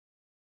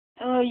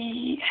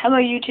Hello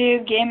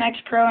YouTube, GameX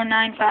Pro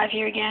 95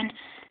 here again,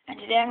 and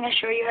today I'm going to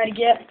show you how to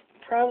get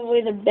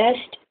probably the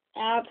best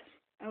app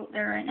out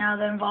there right now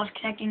that involves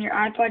connecting your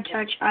iPod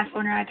Touch,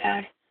 iPhone, or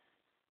iPad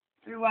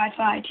through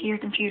Wi-Fi to your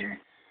computer.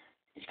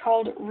 It's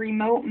called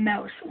Remote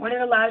Mouse. What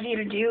it allows you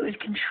to do is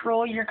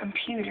control your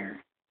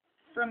computer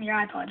from your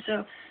iPod. So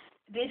it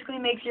basically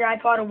makes your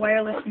iPod a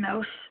wireless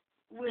mouse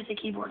with a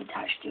keyboard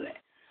attached to it.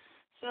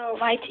 So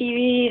my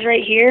TV is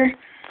right here.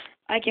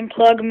 I can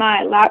plug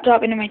my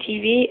laptop into my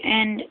TV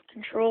and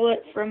control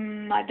it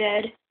from my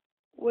bed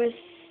with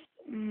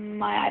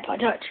my iPod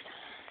Touch.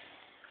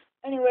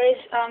 Anyways,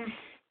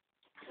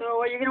 so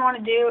what you're going to want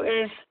to do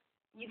is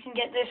you can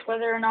get this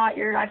whether or not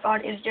your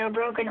iPod is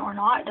jailbroken or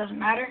not. It doesn't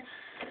matter.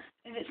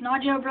 If it's not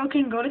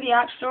jailbroken, go to the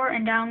App Store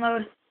and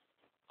download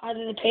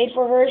either the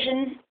paid-for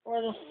version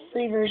or the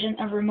free version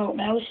of Remote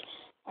Mouse.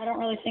 I don't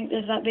really think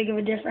there's that big of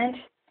a difference.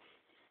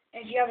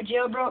 If you have a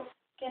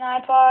jailbroken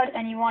iPod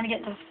and you want to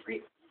get the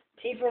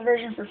paid-for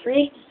version for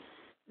free,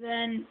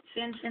 then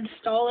since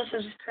Installous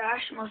has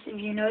crashed, most of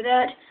you know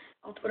that,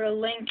 I'll put a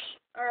link,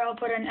 or I'll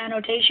put an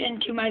annotation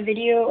to my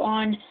video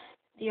on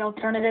the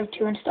alternative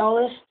to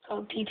Installous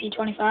called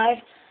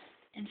PP25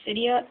 and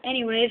Cydia.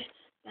 Anyways,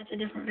 that's a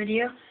different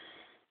video.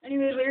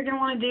 Anyways, what you're going to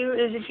want to do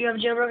is if you have a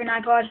jailbroken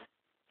iPod,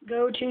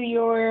 go to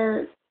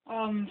your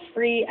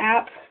free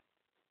app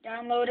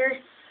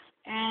downloader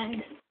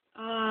and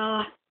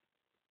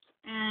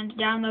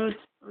download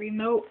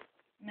Remote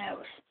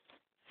Mouse.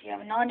 If you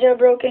have a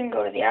non-jailbroken,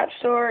 go to the App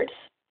Store.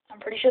 I'm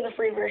pretty sure the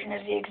free version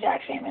is the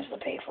exact same as the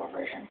paid-for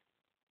version.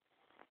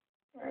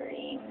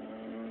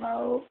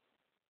 Remote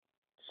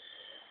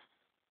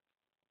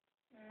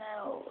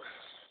Mouse.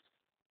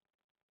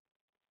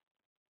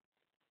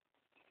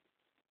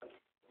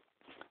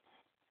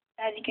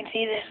 As you can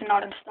see, this is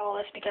not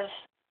Installous because,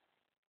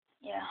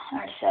 yeah, I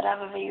already said I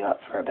have a video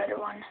up for a better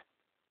one.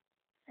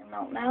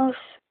 Remote Mouse.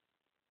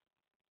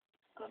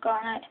 Click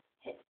on it.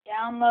 Hit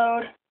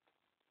download.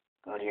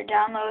 Go to your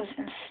downloads,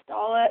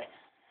 install it.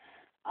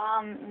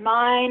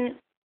 Mine,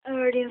 I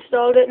already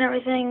installed it and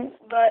everything,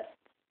 but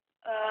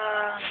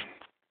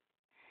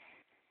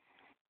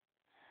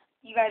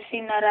you guys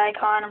seen that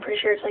icon? I'm pretty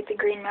sure it's like the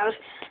green mouse.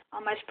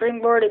 On my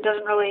Springboard, it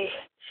doesn't really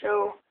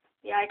show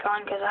the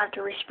icon because I have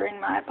to respring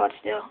my iPod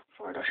still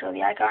before it'll show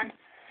the icon.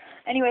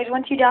 Anyways,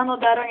 once you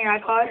download that on your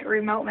iPod,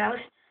 Remote Mouse,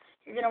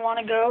 you're going to want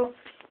to go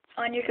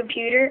on your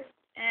computer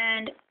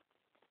and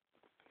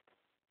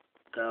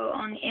go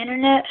on the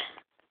internet.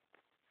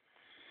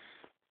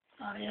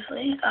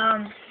 Obviously,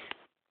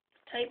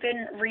 type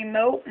in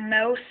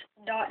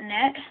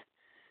remotemouse.net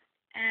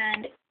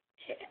and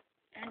hit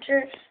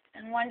enter,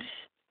 and once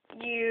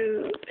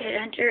you hit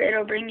enter,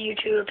 it'll bring you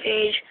to a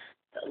page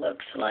that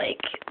looks like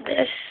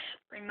this,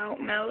 Remote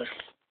Mouse.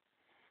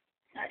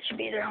 That should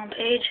be their home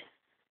page.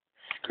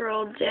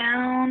 Scroll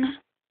down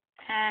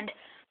and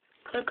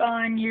click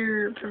on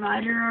your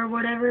provider or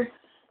whatever,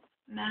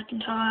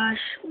 Macintosh,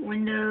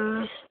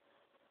 Windows,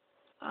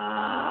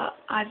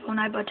 iPhone,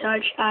 iPod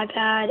Touch,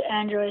 iPad,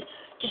 Android.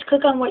 Just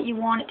click on what you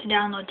want it to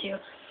download to.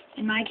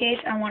 In my case,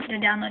 I want it to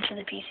download to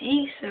the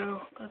PC,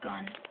 so click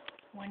on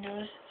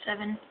Windows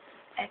 7,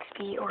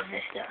 XP, or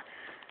Vista.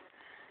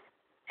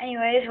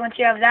 Anyways, once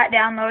you have that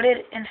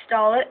downloaded,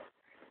 install it.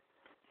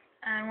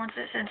 And once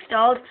it's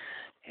installed,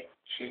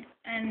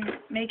 and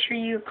make sure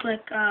you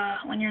click,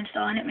 when you're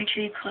installing it, make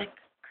sure you click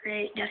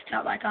Create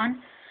Desktop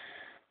Icon.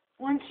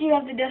 Once you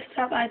have the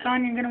desktop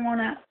icon, you're going to want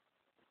to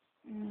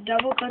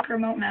double click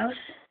Remote Mouse.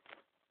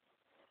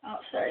 Oh,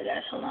 sorry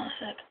guys, hold on a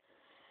sec.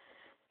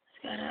 It's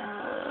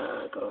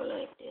gotta go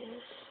like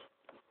this.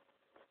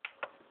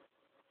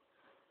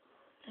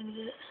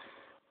 Exit.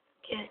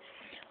 Okay.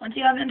 Once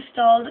you have it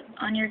installed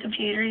on your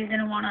computer, you're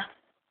gonna want to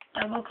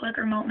double click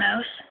Remote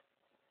Mouse.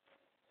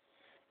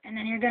 And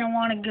then you're gonna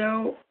want to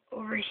go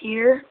over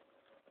here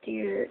to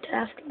your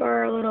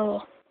taskbar,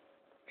 little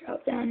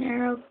drop down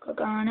arrow,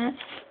 click on it.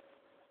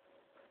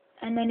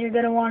 And then you're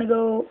going to want to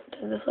go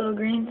to this little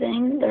green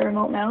thing, the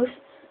Remote Mouse.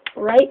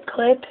 Right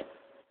click,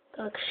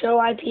 click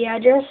Show IP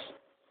Address.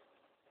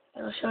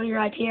 It'll show your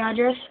IP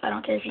address. I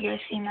don't care if you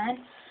guys seen that.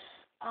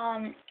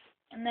 And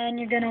then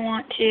you're going to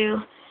want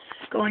to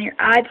go on your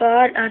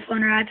iPod,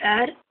 iPhone, or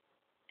iPad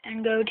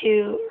and go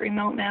to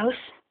Remote Mouse.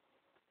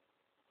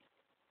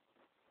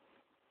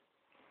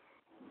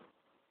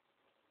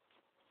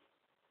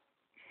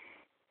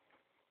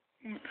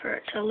 And for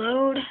it to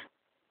load.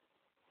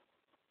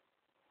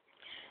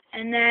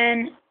 And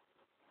then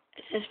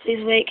it says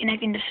please wait,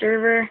 connecting to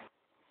server.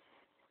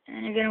 And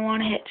then you're going to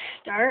want to hit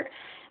start.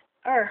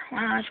 Wow,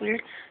 that's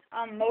weird.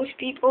 Most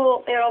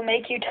people, it'll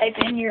make you type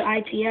in your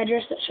IP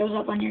address that shows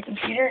up on your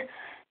computer.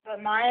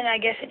 But mine, I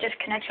guess it just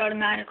connects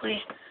automatically.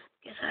 I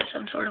guess I have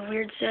some sort of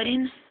weird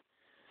settings.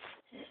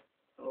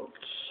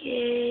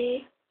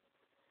 Okay.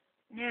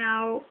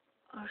 Now,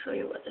 I'll show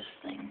you what this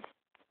thing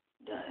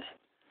does.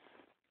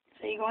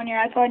 So you go on your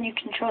iPod and you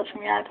control it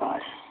from your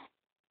iPod.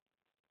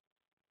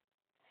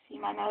 See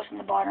my mouse in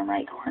the bottom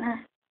right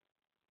corner?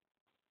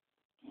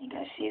 Can you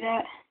guys see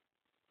that?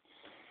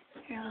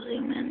 Here, I'll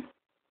zoom in.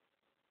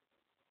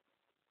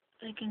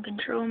 I can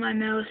control my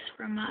mouse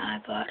from my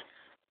iPod.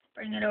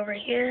 Bring it over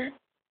here.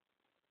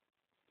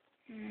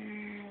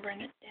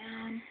 Bring it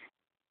down.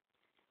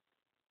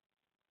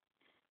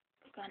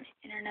 Click on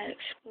Internet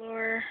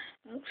Explorer.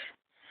 Oops.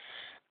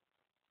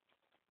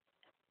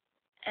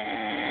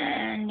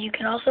 And you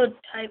can also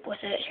type with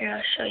it. Here,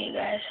 I'll show you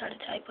guys how to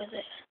type with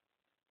it.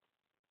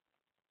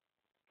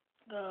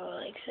 Go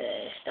like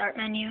this, Start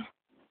menu.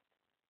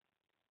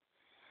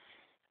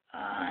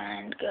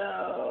 And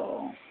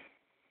go,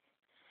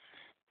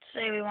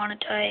 say we want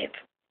to type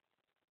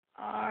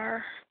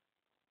RUN,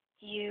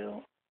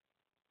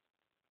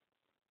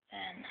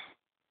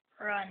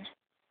 run.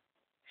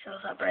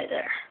 Shows up right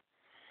there.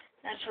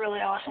 That's really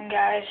awesome,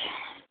 guys.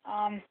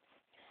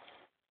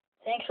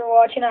 Thanks for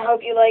watching. I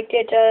hope you liked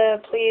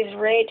it. Please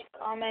rate,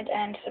 comment,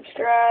 and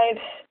subscribe.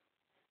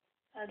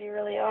 That'd be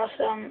really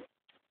awesome.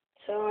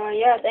 So,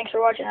 yeah, thanks for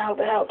watching. I hope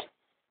it helped.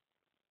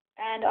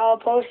 And I'll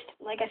post,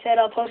 like I said,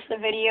 I'll post the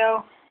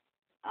video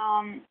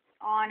on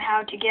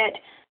how to get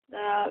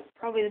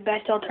probably the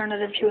best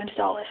alternative to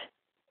install this.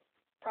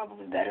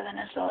 Probably better than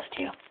install this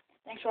too.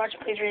 Thanks for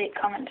watching. Please rate,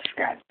 comment,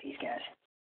 subscribe. Peace, guys.